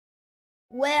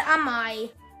Where am I?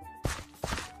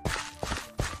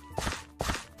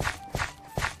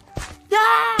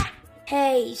 Ah!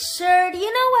 Hey, sir, do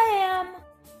you know where I am?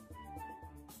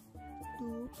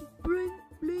 Stop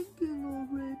blinking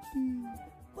already.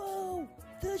 Whoa,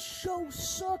 this show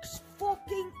sucks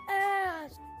fucking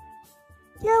ass.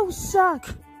 You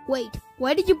suck. Wait,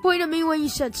 why did you point at me when you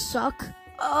said suck?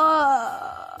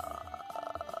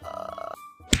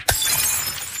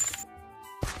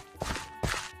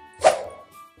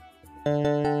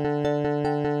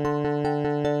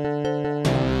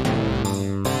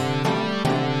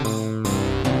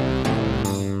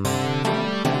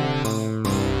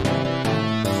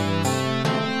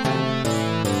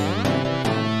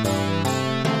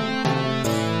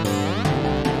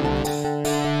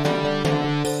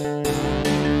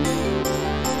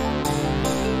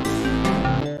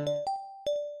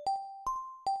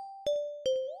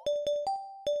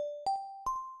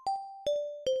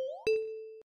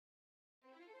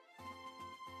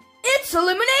 It's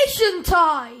elimination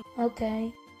time!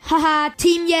 Okay. Haha,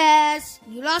 team yes!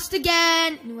 You lost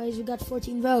again! Anyways, we got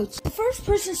 14 votes. The first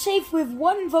person safe with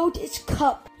 1 vote is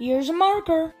Cup. Here's a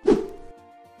marker. The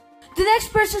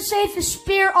next person safe is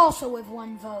Spear, also with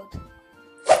 1 vote.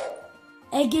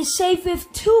 Egg is safe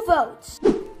with 2 votes.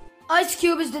 Ice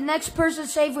Cube is the next person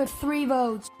safe with 3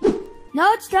 votes.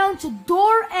 Now it's down to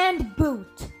Door and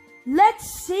Boot. Let's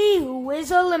see who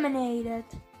is eliminated.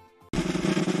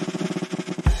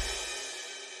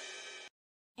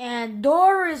 And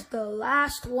Door is the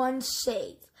last one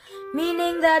safe,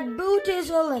 meaning that Boot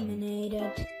is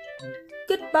eliminated.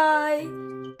 Goodbye.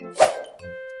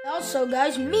 Also,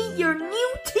 guys, meet your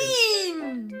new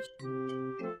teams.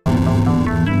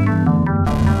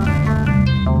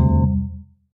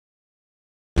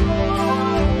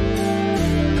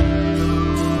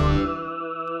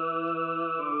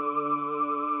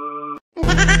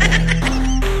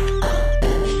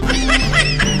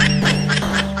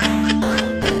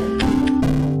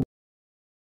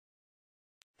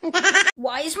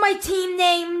 Why is my team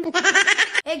named?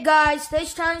 Hey guys,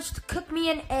 today's challenge is to cook me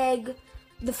an egg.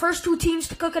 The first 2 teams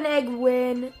to cook an egg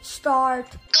win. Start.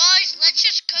 Guys, let's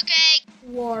just cook egg.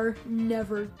 War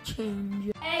never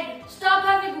changes. Egg, stop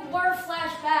having war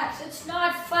flashbacks. It's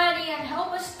not funny, and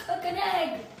help us cook an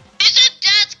egg. Isn't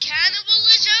that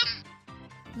cannibalism?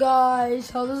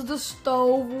 Guys, how does the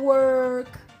stove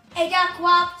work? It got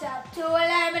walked up to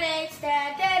eliminate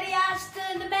stand. Daddy asked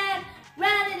to the man,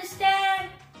 ran in the stand.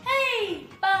 Hey,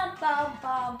 bum bum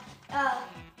bum.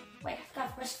 Wait, I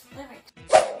forgot the rest of the lyrics.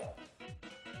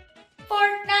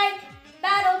 Fortnite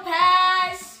Battle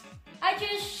Pass. I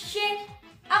just shit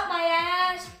out my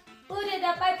ass. Booted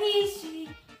up my PC.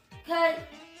 Cause,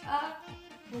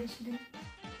 what is she doing?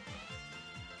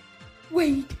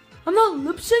 Wait, I'm not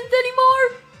lip synced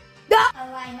anymore? Ah!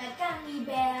 Oh, I'm a gummy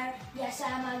bear. Yes,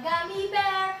 I'm a gummy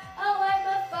bear. Oh, I'm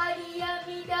a funny,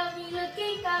 yummy, dummy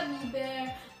looking gummy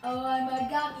bear. Oh, I'm a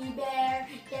gummy bear.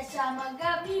 Yes, I'm a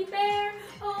gummy bear.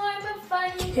 Oh, I'm a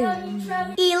funny, gummy,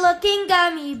 chubby looking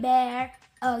gummy bear.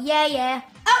 Oh, yeah, yeah.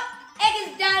 Oh, egg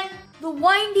is done. The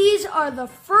Windies are the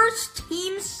first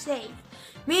team safe,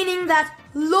 meaning that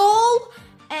LOL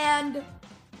and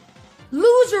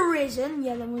Loserism,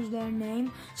 yeah, that was their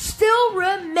name, still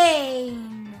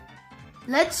remain.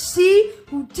 Let's see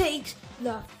who takes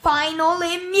the final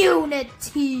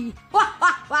immunity. Wah,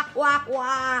 wah, wah, wah,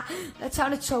 wah. That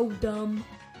sounded so dumb.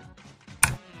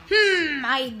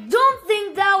 I don't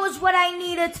think that was what I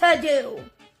needed to do.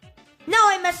 Now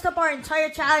I messed up our entire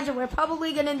challenge and we're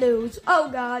probably gonna lose. Oh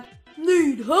God.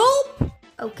 Need help?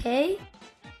 Okay.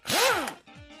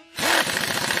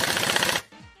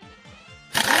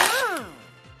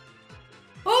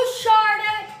 Who shot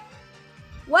it?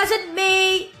 Wasn't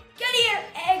me. Get here,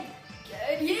 egg!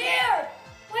 Get here!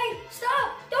 Wait,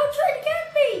 stop! Don't try to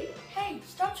get me! Hey,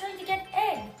 stop trying to get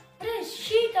egg. What has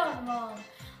she done wrong?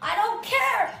 I don't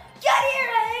care! Get here,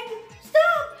 egg!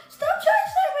 Stop! Stop trying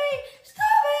to save me!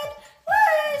 Stop it!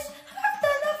 Please! I've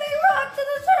done nothing wrong to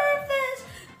deserve this!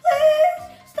 Please!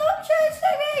 Stop trying to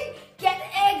save me! Get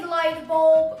egg, light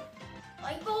bulb!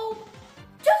 Light bulb?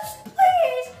 Just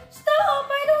please! Stop!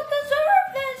 I don't deserve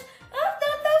this! I've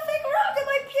done nothing wrong in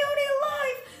my puny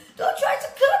life! Don't try to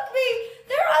cook me!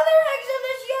 There are other eggs in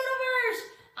this universe!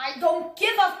 I don't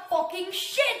give a fucking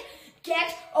shit!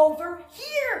 Get over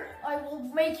here! I will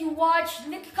make you watch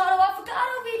Nikocado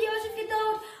Avocado videos if you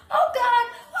don't! Oh God!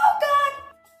 Oh God!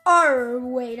 Oh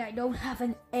wait, I don't have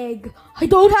an egg. I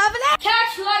don't have an egg!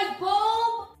 Catch light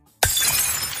bulb!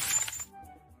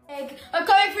 Egg, I'm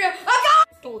coming for you! Oh God!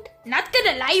 Dude, not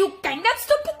gonna lie, you kinda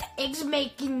stuck at the eggs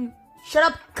making. Shut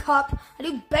up, Cup. I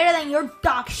do better than your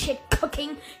dog shit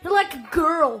cooking. You're like a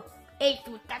girl. 8th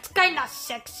week. That's kinda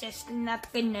sexist,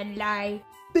 not gonna lie.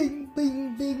 Bing,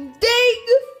 bing, bing, ding!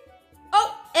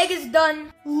 Oh, egg is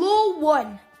done. Lul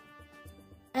won.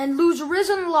 And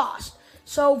loserism lost.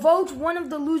 So vote one of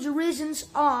the loserisms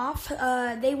off.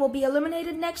 They will be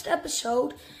eliminated next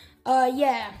episode.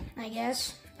 Yeah, I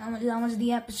guess. That was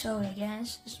the episode, I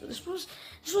guess. This was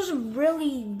a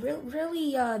really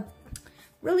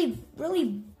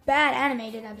bad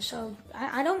animated episode.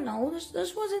 I don't know.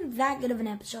 This wasn't that good of an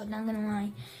episode, not gonna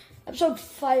lie. Episode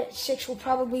 6 will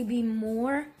probably be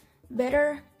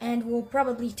better, and will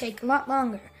probably take a lot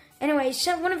longer. Anyway,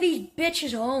 send one of these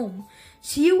bitches home.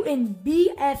 See you in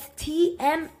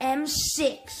bftmm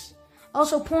 6.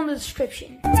 Also, pull in the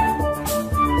description.